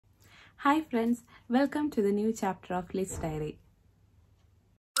Hi friends, welcome to the new chapter of LitZz diary.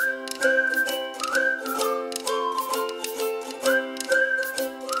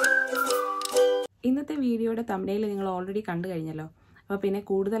 ഇന്നത്തെ വീഡിയോയുടെ thumbnail നിങ്ങൾ already കണ്ടു കഴിഞ്ഞല്ലോ. അപ്പോൾ പിന്നെ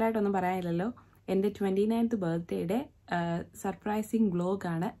കൂടുതലായിട്ടൊന്നും പറയാനില്ലല്ലോ. എൻ്റെ 29th ബർത്ത്ഡേയുടെ സർപ്രൈസിങ്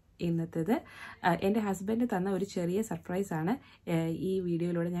വ്ലോഗാണ് ഇന്നത്തേത്. എൻ്റെ ഹസ്ബൻഡ് തന്ന ഒരു ചെറിയ സർപ്രൈസാണ് ഈ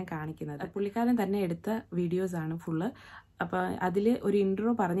വീഡിയോയിലൂടെ ഞാൻ കാണിക്കുന്നത്. പുള്ളിക്കാരൻ തന്നെ എടുത്ത വീഡിയോസാണ് ഫുള്ള്. അപ്പോൾ അതിൽ ഒരു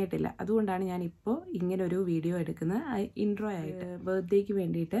ഇൻട്രോ പറഞ്ഞിട്ടില്ല. അതുകൊണ്ടാണ് ഞാനിപ്പോൾ ഇങ്ങനൊരു വീഡിയോ എടുക്കുന്നത്. ഇൻട്രോ ആയിട്ട് ബർത്ത്ഡേക്ക്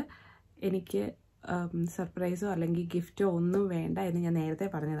വേണ്ടിയിട്ട് എനിക്ക് സർപ്രൈസോ അല്ലെങ്കിൽ ഗിഫ്റ്റോ ഒന്നും വേണ്ട എന്ന് ഞാൻ നേരത്തെ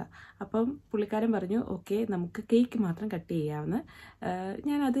പറഞ്ഞതാണ്. അപ്പം പുള്ളിക്കാരൻ പറഞ്ഞു ഓക്കെ നമുക്ക് കേക്ക് മാത്രം കട്ട് ചെയ്യാമെന്ന്.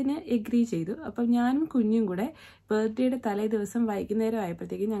 ഞാൻ അതിന് എഗ്രി ചെയ്തു. അപ്പം ഞാനും കുഞ്ഞും കൂടെ ബർത്ത്ഡേയുടെ തലേ ദിവസം വൈകുന്നേരം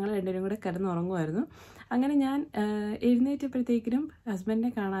ആയപ്പോഴത്തേക്കും ഞങ്ങൾ രണ്ടുപേരും കൂടെ കിടന്നുറങ്ങുമായിരുന്നു. അങ്ങനെ ഞാൻ എഴുന്നേറ്റപ്പോഴത്തേക്കിനും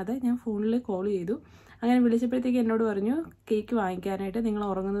ഹസ്ബൻഡിനെ കാണാതെ ഞാൻ ഫോണിൽ കോൾ ചെയ്തു. അങ്ങനെ വിളിച്ചപ്പോഴത്തേക്ക് എന്നോട് പറഞ്ഞു കേക്ക് വാങ്ങിക്കാനായിട്ട് നിങ്ങൾ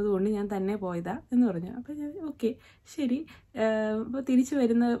ഉറങ്ങുന്നത് കൊണ്ട് ഞാൻ തന്നെ പോയതാ എന്ന് പറഞ്ഞു. അപ്പോൾ ഞാൻ ഓക്കെ ശരി. അപ്പോൾ തിരിച്ച്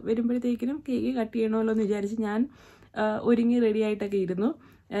വരുമ്പോഴത്തേക്കിനും കേക്ക് കട്ട് ചെയ്യണമല്ലോ എന്ന് വിചാരിച്ച് ഞാൻ ഒരുങ്ങി റെഡി ആയിട്ടൊക്കെ ഇരുന്നു.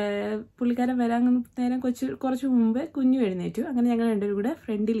 പുള്ളിക്കാരൻ വരാൻ നേരം കുറച്ച് മുമ്പ് കുഞ്ഞു എഴുന്നേറ്റു. അങ്ങനെ ഞങ്ങൾ രണ്ടുപേരും കൂടെ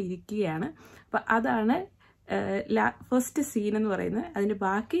ഫ്രണ്ടിൽ ഇരിക്കുകയാണ്. അപ്പോൾ അതാണ് ഫസ്റ്റ് സീൻ എന്ന് പറയുന്നത്. അതിൻ്റെ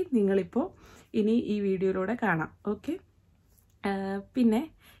ബാക്കി നിങ്ങളിപ്പോൾ ഇനി ഈ വീഡിയോയിലൂടെ കാണാം. ഓക്കെ. പിന്നെ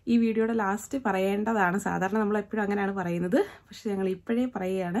ഈ വീഡിയോയുടെ ലാസ്റ്റ് പറയേണ്ടതാണ്. സാധാരണ നമ്മൾ എപ്പോഴും അങ്ങനെയാണ് പറയുന്നത്, പക്ഷെ ഞങ്ങൾ ഇപ്പോഴേ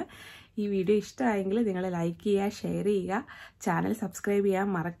പറയുകയാണ്. ഈ വീഡിയോ ഇഷ്ടമായെങ്കിൽ നിങ്ങൾ ലൈക്ക് ചെയ്യുക, ഷെയർ ചെയ്യുക, ചാനൽ സബ്സ്ക്രൈബ് ചെയ്യാൻ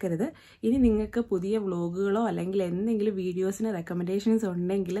മറക്കരുത്. ഇനി നിങ്ങൾക്ക് പുതിയ വ്ലോഗുകളോ അല്ലെങ്കിൽ എന്തെങ്കിലും വീഡിയോസിന് റെക്കമെൻഡേഷൻസ്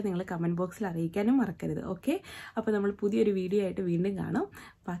ഉണ്ടെങ്കിൽ നിങ്ങൾ കമൻറ്റ് ബോക്സിൽ അറിയിക്കാനും മറക്കരുത്. ഓക്കെ. അപ്പോൾ നമ്മൾ പുതിയൊരു വീഡിയോ ആയിട്ട് വീണ്ടും കാണും.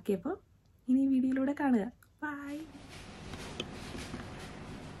 ബാക്കിയപ്പോൾ ഇനി വീഡിയോയിലൂടെ കാണുക. ബൈ.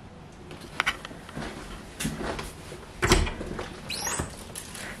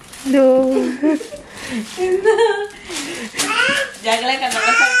 ഞങ്ങളെ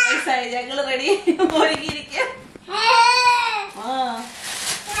കണ്ടപ്പോൾ സർപ്രൈസായി. ഞങ്ങള് റെഡി ഒരുങ്ങിയിരിക്കുക.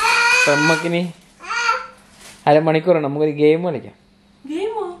 നമുക്കിനി അരമണിക്കൂറാണ്, നമുക്കൊരു ഗെയിം കളിക്കാം.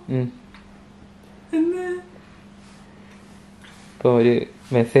 ഗെയിമോ? ഇപ്പൊ ഒരു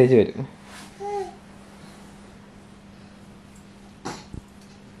മെസ്സേജ് വരും.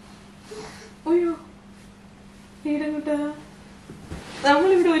 അയ്യോ ഈടക്കുട്ടാ,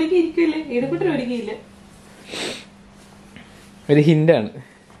 നമ്മളിവിടെ ഒരുങ്ങിയിരിക്കില്ലേ? ഈടക്കുട്ടൻ ഒരുങ്ങിയില്ല. ഒരു ഹിന്റാണ്.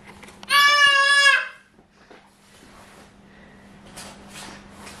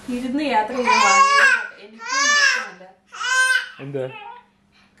 ഇരുന്ന് യാത്ര എന്താ?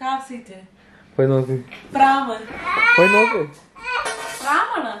 Car seat. പോയി നോക്ക്. പ്രാമ്. പോയി നോക്ക്.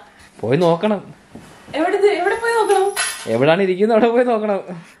 പ്രാമാണ്. പോയി നോക്കണം. എവിടെ പോയി നോക്കണം? എവിടാണ് ഇരിക്കുന്നത് അവിടെ പോയി നോക്കണം.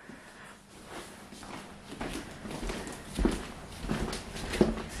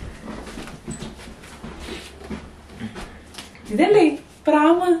 ഇതല്ലേ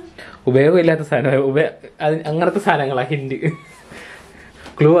പ്രാമ്. ഉപയോഗമില്ലാത്ത സാധനം. അങ്ങനത്തെ സാധനങ്ങളാ ഹിന്റ്.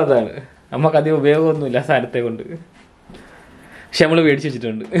 ക്ലൂ അതാണ്. നമുക്കധികം ഉപയോഗമൊന്നുമില്ല സാധനത്തെ കൊണ്ട്, പക്ഷെ നമ്മള് മേടിച്ചു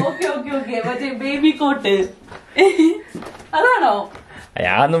വെച്ചിട്ടുണ്ട്. ബേബി കോട്ട് അതാണോ?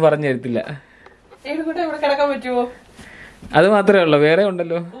 ഞാനൊന്നും പറഞ്ഞു തരത്തില്ല. ഇവിടെ കിടക്കാൻ പറ്റുമോ? അത് മാത്രമേ ഉള്ളൂ, വേറെ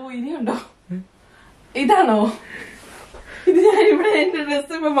ഉണ്ടല്ലോ. ഓ ഇനിയുണ്ടോ? ഇതാണോ? ഇത് ഞാൻ ഇവിടെ എന്റെ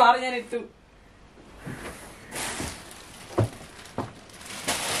ഡ്രസ് ഇപ്പൊ മാറി ഞാൻ ഇട്ടു.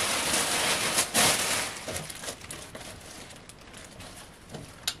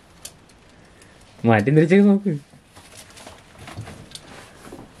 മാറ്റി തിരിച്ചേക്ക് നോക്ക്.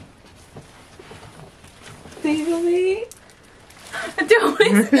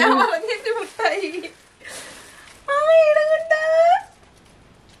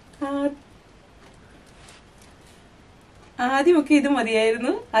 ആദ്യമൊക്കെ ഇത്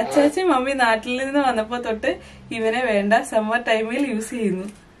മതിയായിരുന്നു. അച്ചാച്ചൻ മമ്മി നാട്ടിൽ നിന്ന് വന്നപ്പോ തൊട്ട് ഇവനെ വേണ്ട, സമ്മർ ടൈമിൽ യൂസ് ചെയ്യുന്നു.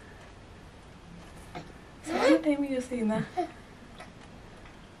 സമ്മർ ടൈമിൽ യൂസ് ചെയ്യുന്ന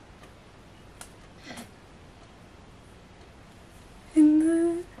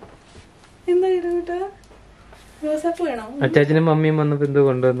എന്താ ഇടകൂട്ടാ? റോസാപ്പ് വേണോ? അച്ചാച്ചനും മമ്മിയും വന്നപ്പോ എന്തോ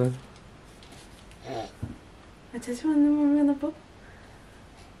കൊണ്ടുവന്നു. അച്ചാച്ചൻ മമ്മി വന്നപ്പോ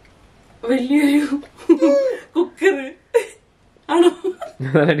വലിയൊരു കുക്കറ് ആണോ?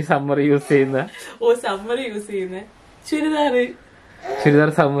 സമ്മർ യൂസ് ചെയ്യുന്ന. ഓ സമ്മർ യൂസ് ചെയ്യുന്ന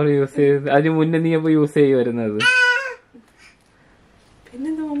ചുരിദാർ സമ്മർ യൂസ് ചെയ്യുന്നത്. അതിന് മുന്നേ നീ അപ്പൊ യൂസ് ചെയ്യ വരുന്നത്.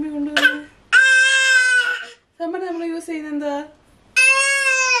 പിന്നെന്താ മമ്മി കൊണ്ടുവരുന്നത്? സമ്മർ നമ്മൾ യൂസ് ചെയ്യുന്ന എന്താ?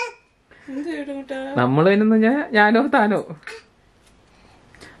 നമ്മള് പിന്നെ ഞാനോ താനോ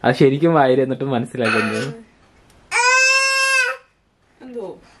അത് ശരിക്കും വായില് എന്നിട്ട് മനസ്സിലാക്കുന്നത്. എന്തോ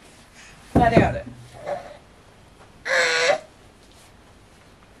പറയാതെ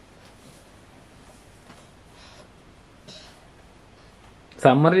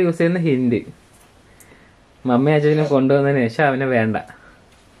സമ്മറിൽ യൂസ് ചെയ്യുന്ന ഹിന്റ്. മമ്മി അച്ഛനും കൊണ്ടുവന്നതിന് ശേഷം അവനെ വേണ്ട.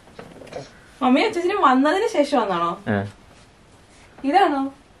 മമ്മി അച്ഛനും വന്നതിന് ശേഷം വന്നാണോ? ഇതാണോ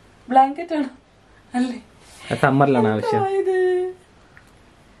ബ്ലാങ്കറ്റ് ആണോ? അല്ലേ, സമ്മറിലാണ് ആവശ്യം.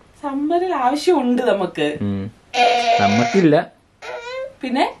 സമ്മറിൽ ആവശ്യമുണ്ട് നമുക്ക്. നമ്മക്കില്ല,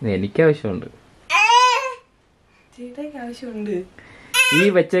 പിന്നെ എനിക്ക് ആവശ്യമുണ്ട്. ചേട്ടയ്ക്ക് ആവശ്യമുണ്ട്. ഈ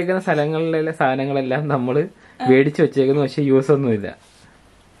വെച്ചേക്കുന്ന സ്ഥലങ്ങളിലെ സാധനങ്ങളെല്ലാം നമ്മള് മേടിച്ചു വെച്ചേക്കുന്നു, പക്ഷെ യൂസ് ഒന്നുമില്ല.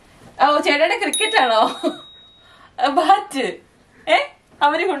 ഓ, ചേട്ടയുടെ ക്രിക്കറ്റ് ആണോ? ബാറ്റ്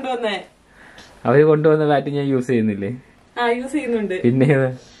അവര് കൊണ്ടുവന്നേ? അവര് കൊണ്ടുവന്ന ബാറ്റ് ഞാൻ യൂസ് ചെയ്യുന്നില്ലേ? യൂസ് ചെയ്യുന്നുണ്ട്. പിന്നെ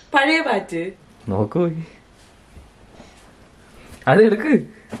പഴയ ബാറ്റ് നോക്കൂ, അത് എടുക്ക്.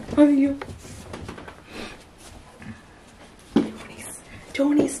 അയ്യോ,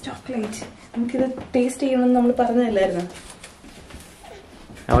 ടോണീസ് ചോക്ലേറ്റ്. നമുക്കിത് ടേസ്റ്റ് ചെയ്യണമെന്ന് നമ്മൾ പറഞ്ഞതല്ലായിരുന്നു.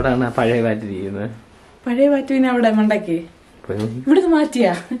 അവിടാണ് പഴയ ബാറ്റ് ഇരിക്കുന്നത്. പഴയ ബാറ്റ് പിന്നെ അവിടെ മണ്ടാക്കി ഇവിടുന്ന്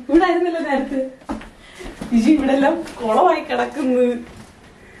മാറ്റിയാ? ഇവിടെ ആയിരുന്നല്ലോ നേരത്തെ. ഇവിടെ എല്ലാം കുളമായി കിടക്കുന്നു.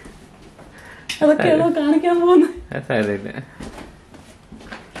 അതൊക്കെയാണോ കാണിക്കാൻ പോകുന്നത്?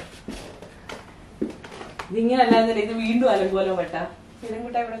 ഇതിങ്ങനെ അല്ലായിരുന്നല്ലേ, ഇത് വീണ്ടും അലങ്കോലം പെട്ടാ.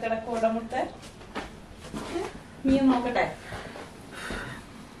 ഇലങ്കുട്ട ഇവിടെ കിടക്കൂട മുട്ട. നീ നോക്കട്ടെ.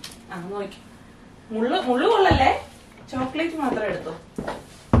 നോക്കി. മുള്ളു കൊള്ളല്ലേ, ചോക്ലേറ്റ് മാത്രം എടുത്തോ.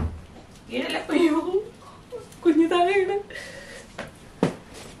 ഈടല്ല, അയ്യോ കുഞ്ഞു താഴെയാണ്.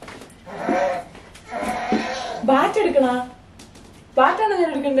 ബാറ്റ് എടുക്കണ? ബാറ്റാണ് ഞാൻ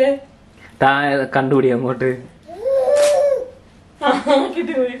എടുക്കണ്ടേ? കണ്ടുപിടി അങ്ങോട്ട്.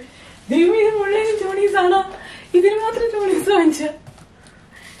 കിട്ടിപ്പോയി. ദൈവം, ഇത് മുഴുവൻ ടോണീസ് ആണോ? ഇതിന് മാത്രം ടോണീസ് വാങ്ങിച്ച?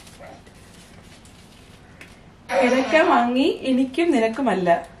 കിടക്ക വാങ്ങി എനിക്കും നിനക്കുമല്ല.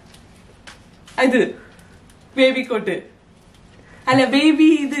 ഇത് ബേബി കോട്ട് അല്ല, ബേബി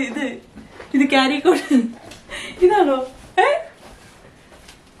ഇത് ക്യാരി കോട്ട്. ഇതാണോ?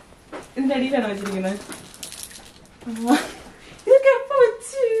 ഇതിന്റെ അടിയിലാണോ വെച്ചിരിക്കുന്നത്? ഇതൊക്കെ എപ്പ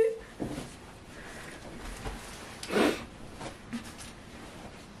വെച്ച്?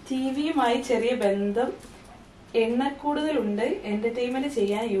 ടിവിയുമായി ചെറിയ ബന്ധം, എണ്ണ കൂടുതലുണ്ട്, എന്റർടൈൻമെന്റ്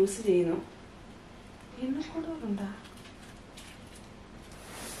ചെയ്യാൻ യൂസ് ചെയ്യുന്നു. എണ്ണ കൂടുതലുണ്ടാ?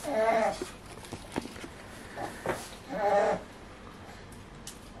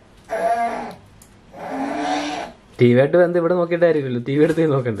 ടി വി ആയിട്ട് ബന്ധം ഇവിടെ നോക്കിയിട്ടായിരിക്കുമല്ലോ, ടി വി എടുത്ത്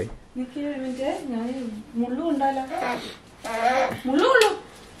നോക്കണ്ടേ? ഞാൻ മുള്ളു ഉണ്ടല്ലോ. മുള്ളു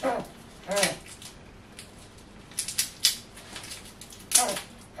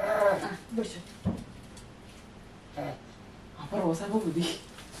അപ്പൊ റോസാപ്പൂ മതി.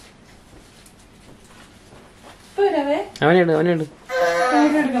 അവനുണ്ട്.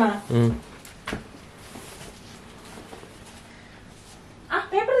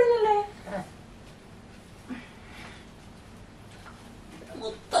 പേപ്പർ തന്നെയല്ലേ?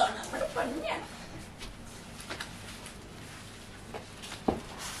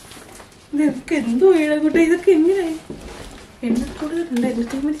 ഇതൊക്കെ എന്തോ ഇഴകൂട്ടെ, ഇതൊക്കെ എങ്ങനെയായി? എണ്ണ കൂടുതലുണ്ട്,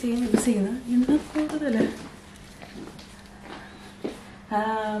 എന്റർടൈൻമെന്റ് ചെയ്യാൻ യൂസ് ചെയ്യുന്ന എണ്ണ കൂടുതല്.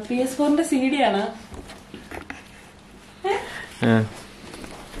 PS4 CD ആണ്.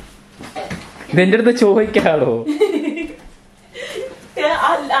 ഇതെന്റെ അടുത്ത് ചോദിക്കാളോ?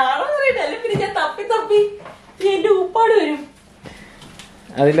 പിന്നെ ഞാൻ തപ്പി എന്റെ ഉപ്പാട് വരും.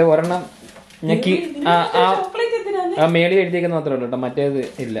 അതില് ഒരെണ്ണം ഞെക്കി ആ മേളി എഴുതിയേക്കുന്ന മാത്രമേ ഉള്ളൂ കേട്ടോ, മറ്റേത്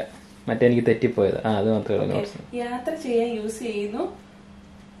ഇല്ല. മറ്റേ എനിക്ക് തെറ്റിപ്പോയത്. അത് മാത്രമേ ഉള്ളൂ. യാത്ര ചെയ്യാൻ യൂസ് ചെയ്യുന്നു.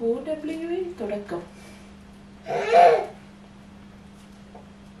 തുടക്കം.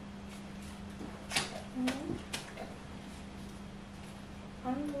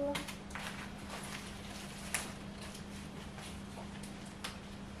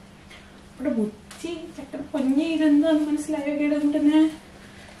 ഇവിടെ മുച്ചി ചക്കര പൊഞ്ഞി ഇതെന്താന്ന് മനസ്സിലായോ? കേടന്നെ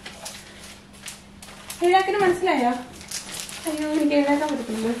ഏഴാക്കിന് മനസ്സിലായോ? അയ്യോ, എനിക്ക് ഏഴാക്കാൻ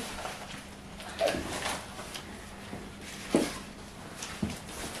പറ്റത്തില്ല.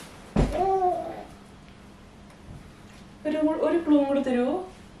 ഒരു ക്ലൂ കൂടെ തരുമോ?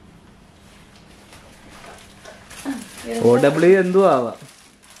 OW എന്തോ ആവാം,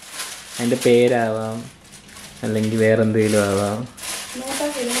 അതിന്റെ പേരാവാം, അല്ലെങ്കിൽ വേറെന്തെങ്കിലും ആവാം.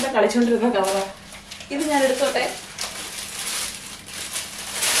 കളിച്ചോണ്ടിരുന്ന കളറാ ഇത്. ഞാൻ എടുത്തോട്ടെ.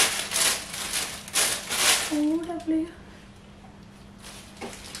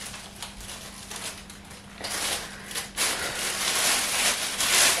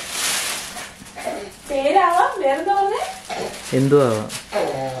 പേരാവാം, വേറെന്താ പറഞ്ഞേ? എന്തോ ആവാം.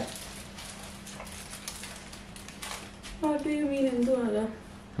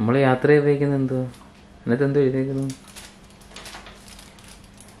 നമ്മള് യാത്ര ഉപയോഗിക്കുന്ന എന്തോ, എന്നിട്ട് എന്തോ എഴുതിയേക്കുന്നു?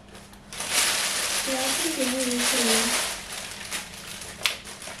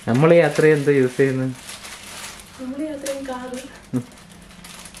 നമ്മൾ യാത്ര എന്താ യൂസ് ചെയ്യുന്നത്? നമ്മള് യാത്രയും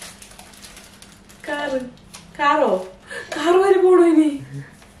കാറോ വരെ പോണോ ഇനി?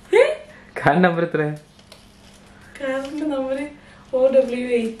 കാർ നമ്പർ എത്ര? കാറിന്റെ നമ്പര്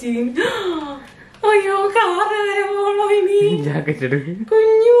OW18. അയ്യോ കാറ് വരെ പോണോ ഇനി? ജാക്കറ്റ് എടു.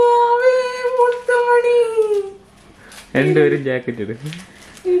 കുഞ്ഞുവാവേ മുത്തമണി. രണ്ടുപേരും ജാക്കറ്റ് എടു.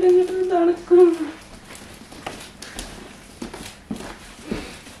 ഇടങ്ങിട്ട് തണുക്കും.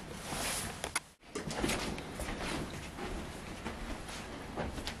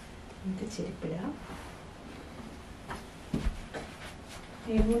 ചെരുപ്പിടാം.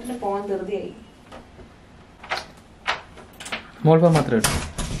 എങ്ങോട്ടിന് പോകാൻ ധൃതിയായി. മോൾപ്പ മാത്രം എടുത്തു.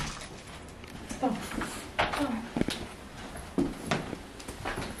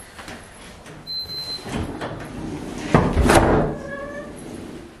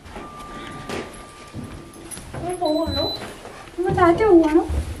 പോവാണോ? ടാറ്റ പോവാണോ?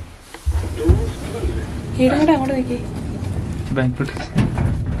 കേടുകൂടെ അങ്ങോട്ട് നോക്കി. ബാങ്കോട്ട്.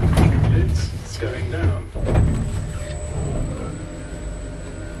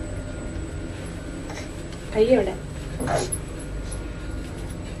 കയ്യെവിടെ?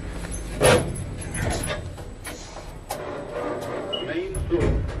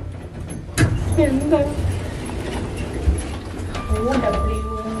 എന്താ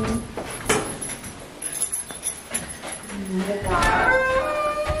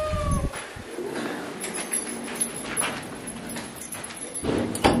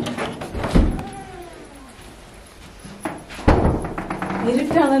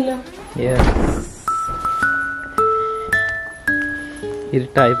ഇരുട്ടാണല്ലോ.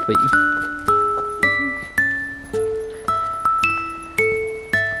 ഇരുട്ടായിപ്പോയി.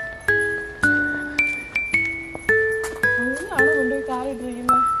 കൊണ്ടുപോയി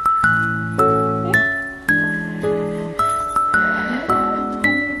കാറിട്ടിരിക്കുന്നത്.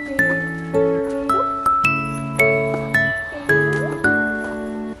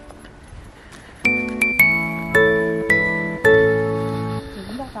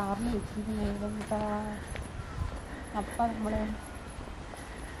 എന്താ കാറിന് വെച്ചിരിക്കുന്നത്? അപ്പ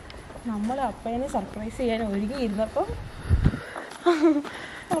നമ്മളെ അപ്പേനെ സർപ്രൈസ് ചെയ്യാൻ ഒരുങ്ങിയിരുന്നപ്പം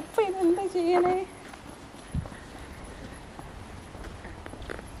അപ്പ ഇതെന്താ ചെയ്യണേ?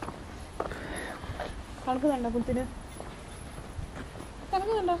 കണക്കുന്നുണ്ടോ കുത്തിന്?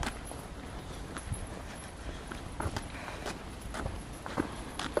 കണക്കുന്നുണ്ടോ?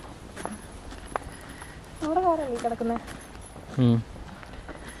 അവിടെ കാറല്ലേ കിടക്കുന്നേ?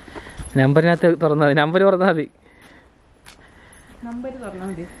 നമ്പറിനകത്ത് തുറന്നാൽ മതി. നമ്പർ തുറന്നാൽ മതി. നമ്പർ തുറന്നാൽ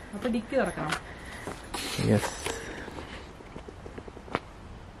മതി. അപ്പൊ ഡിക്കി തുറക്കണം. യെസ്,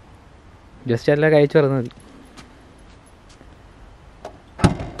 ജസ്റ്റ് എല്ലാം കഴിച്ചു തുറന്നാൽ മതി.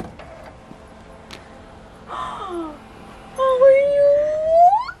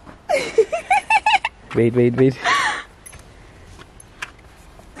 വെയിറ്റ്.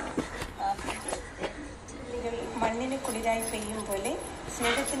 മണ്ണിന് കുളിരായി പെയ്യും പോലെ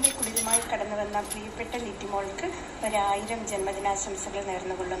സ്നേഹത്തിന്റെ കുളിരുമായി കടന്നു വന്ന പ്രിയപ്പെട്ട ലിറ്റി മോൾക്ക് 1000 ജന്മദിനാശംസകൾ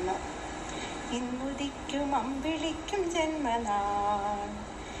നേർന്നുകൊള്ളുന്നു. ഇന്നുദിക്കും അമ്പിളിക്കും ജന്മനാൾ,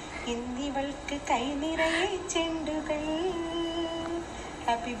 ഇന്നിവൾക്ക് കൈനിറയെ ചെണ്ടുകൾ.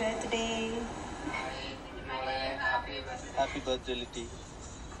 Happy birthday. Happy birthday, Litty.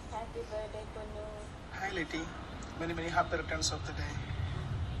 Happy birthday, Ponu. Hi, Litty. Many happy returns of the day.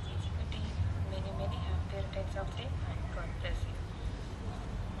 Litty, many happy returns of the day. God bless you.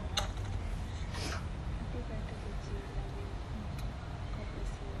 Happy birthday, Litty. God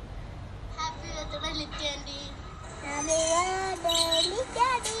bless you. Happy birthday, Litty Andy. Happy birthday, Litty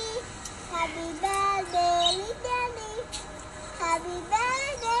Andy. Happy birthday, Litty Andy. Happy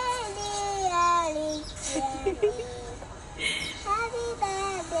birthday, dear Litty. Happy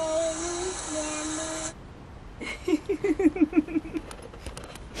birthday, Litty Andy.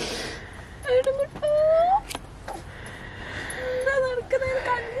 എന്താ നടക്കുന്നത്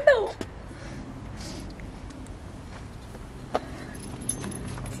കണ്ടോ?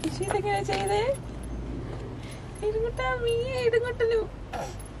 ഇതെങ്ങനെയാ ചെയ്തേ? ഇരുങ്ങോട്ടാ മീയെ ഇടുങ്ങോട്ടല്ലോ.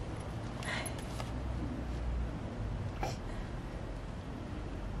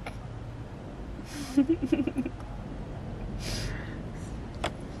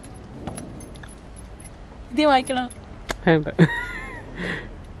 ഇത് വായിക്കണം.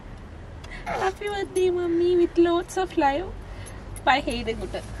 Happy birthday, mommy, with lots of love. By Hayden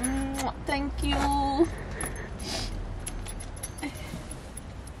Gutter. Thank you.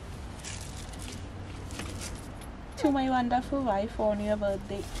 To my wonderful wife on your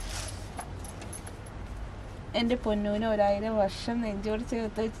birthday. എൻ്റെ പൊന്നൂന് 1000 വർഷം നെഞ്ചോട്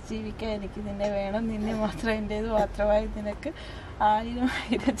ചേർത്ത് വെച്ച് ജീവിക്കാൻ എനിക്ക് നിന്നെ വേണം. നിന്നെ മാത്രം എൻ്റേത് മാത്രമായി നിനക്ക്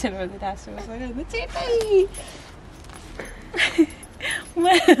 1000 ജന്മദിനാശംസകൾ ചേട്ടായി.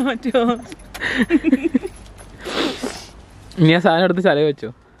 പറ്റുമോ? നീ ആ സാധനം എടുത്ത് ചല വെച്ചോ.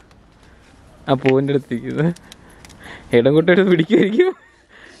 ആ പൂവിൻ്റെ അടുത്തിരിക്കുന്നത് ഇടം കൊട്ടെടുത്ത് പിടിക്കുമായിരിക്കും.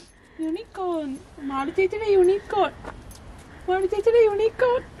 യൂണിക്കോൺ, മാളു ചേച്ചിയുടെ യൂണിക്കോൺ, മാളു ചേച്ചിയുടെ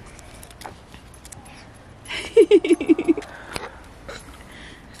യൂണിക്കോൺ.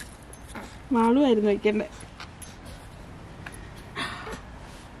 മാളുവായിരുന്നു വയ്ക്കണ്ടേ.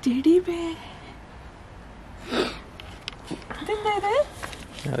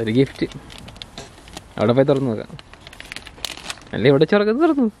 അതൊരു ഗിഫ്റ്റ്. അവിടെ പോയി തുറന്നു നോക്കാം. അല്ലേ ഇവിടെ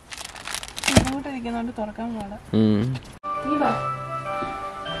തുറക്കുന്നു. ഇങ്ങോട്ടിരിക്കുന്നോണ്ട് തുറക്കാൻ പാടാ.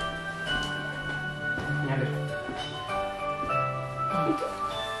 ഞാൻ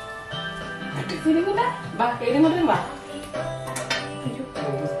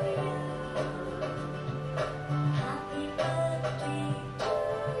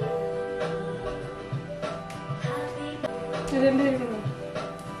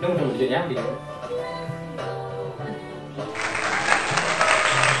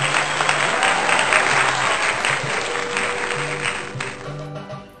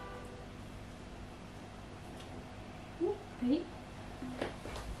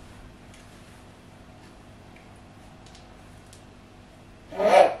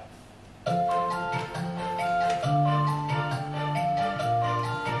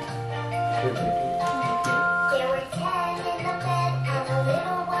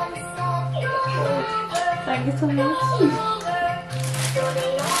Thank you so much.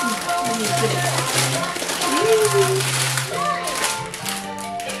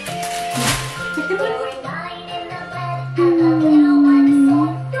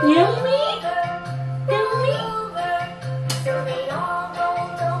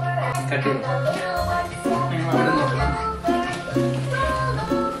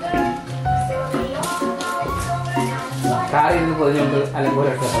 കാറിൽ പൊതിഞ്ഞുകൊണ്ട് അല്ലെങ്കിൽ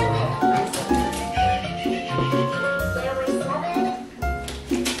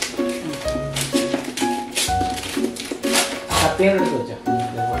കത്തിയെടുത്ത് വെച്ചോ.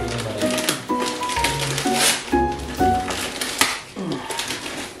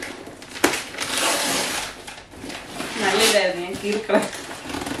 നല്ലതായിരുന്നു. ഞാൻ കീറിക്കളെ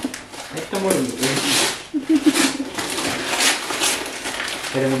ഇഷ്ടംപോലെ ഉണ്ട്.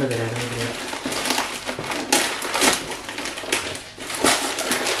 തരാം.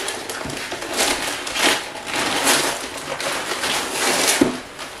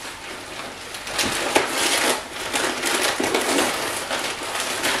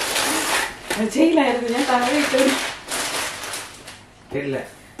 പ്രജയിലായിരുന്നു. ഞാൻ താഴെ ഇട്ടു. ഇല്ല,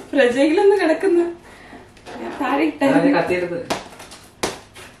 പ്രജയിലൊന്ന് കിടക്കുന്നു. ഞാൻ താഴെ ഇട്ടായിരുന്നു. കത്തിയെടുത്ത്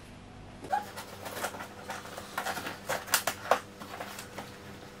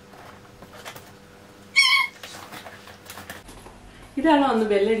ഇതാണോ ഒന്ന്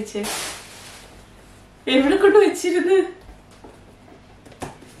ബെല്ലടിച്ച്? എവിടെ കൊണ്ട് വെച്ചിരുന്ന്?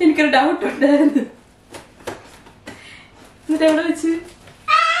 എനിക്കൊരു ഡൗട്ട് ഉണ്ടായിരുന്നു. എന്നിട്ട് എവിടെ വെച്ച്?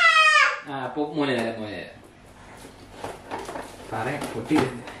 മോനെ പറയാം.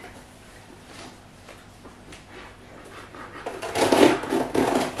 പൊട്ടിയില്ല.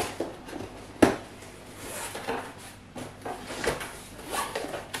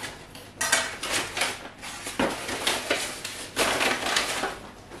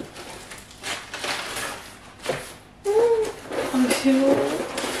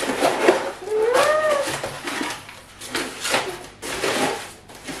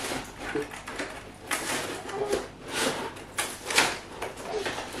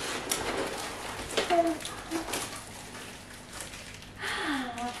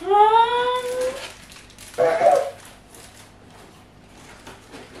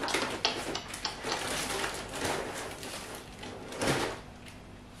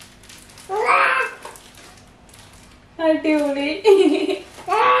 അടിപൊളി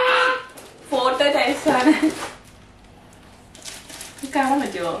ഫോട്ടോ ടൈപ്സാണ്. കാണാൻ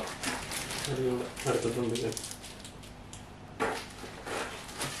പറ്റുമോ?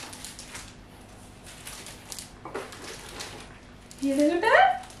 ഇതുകൊണ്ട്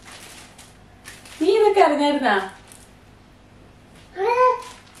നീ ഇതൊക്കെ അറിഞ്ഞായിരുന്നാ?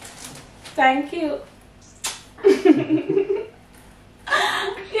 Thank you.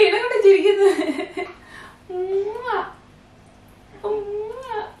 ഇടകൊണ്ട് ചിരിക്കുന്നത്.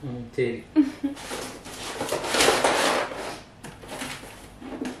 ശരി.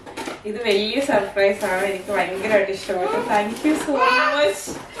 ഇത് വലിയ സർപ്രൈസ് ആണ്. എനിക്ക് ഭയങ്കരമായിട്ട് ഇഷ്ടപ്പെട്ടു. Thank you so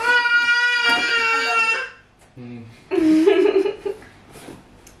much.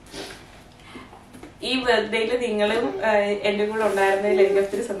 ഈ ബർത്ത്ഡേയിൽ നിങ്ങളും എൻ്റെ കൂടെ ഉണ്ടായിരുന്നതിൽ എനിക്ക്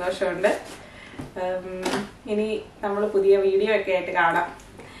ഒത്തിരി സന്തോഷമുണ്ട്. ഇനി നമ്മൾ പുതിയ വീഡിയോ ഒക്കെ ആയിട്ട് കാണാം.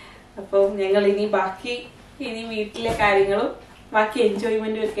 അപ്പോൾ ഞങ്ങൾ ഇനി വീട്ടിലെ കാര്യങ്ങളും ബാക്കി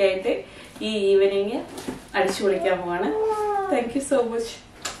എൻജോയ്മെന്റും ഒക്കെ ആയിട്ട് ഈ ഈവനിങ് അടിച്ചു പൊളിക്കാൻ പോവാണ്. Thank you so much.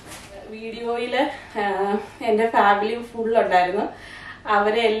 വീഡിയോയിൽ എൻ്റെ ഫാമിലി ഫുൾ ഉണ്ടായിരുന്നു.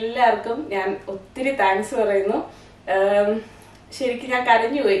 അവരെ എല്ലാവർക്കും ഞാൻ ഒത്തിരി താങ്ക്സ് പറയുന്നു. ശരിക്കും ഞാൻ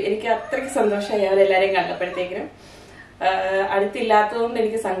കരഞ്ഞുപോയി. എനിക്ക് അത്രയ്ക്ക് സന്തോഷമായി അവരെല്ലാവരെയും കണ്ടപ്പോഴത്തേക്കിനും. അടുത്തില്ലാത്തതുകൊണ്ട്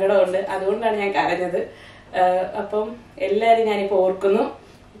എനിക്ക് സങ്കടമുണ്ട്, അതുകൊണ്ടാണ് ഞാൻ കരഞ്ഞത്. അപ്പം എല്ലാവരും ഞാനിപ്പോൾ ഓർക്കുന്നു.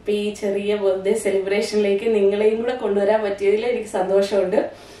 ഇപ്പം ഈ ചെറിയ ബർത്ത്ഡേ സെലിബ്രേഷനിലേക്ക് നിങ്ങളെയും കൂടെ കൊണ്ടുവരാൻ പറ്റിയതിൽ എനിക്ക് സന്തോഷമുണ്ട്.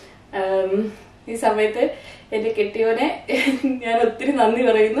 ഈ സമയത്ത് എൻ്റെ കെട്ടിയോനെ ഞാൻ ഒത്തിരി നന്ദി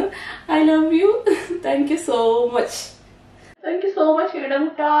പറയുന്നു. I love you. Thank you so much. Thank you so much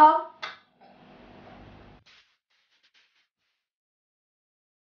ഇടമുട്ട.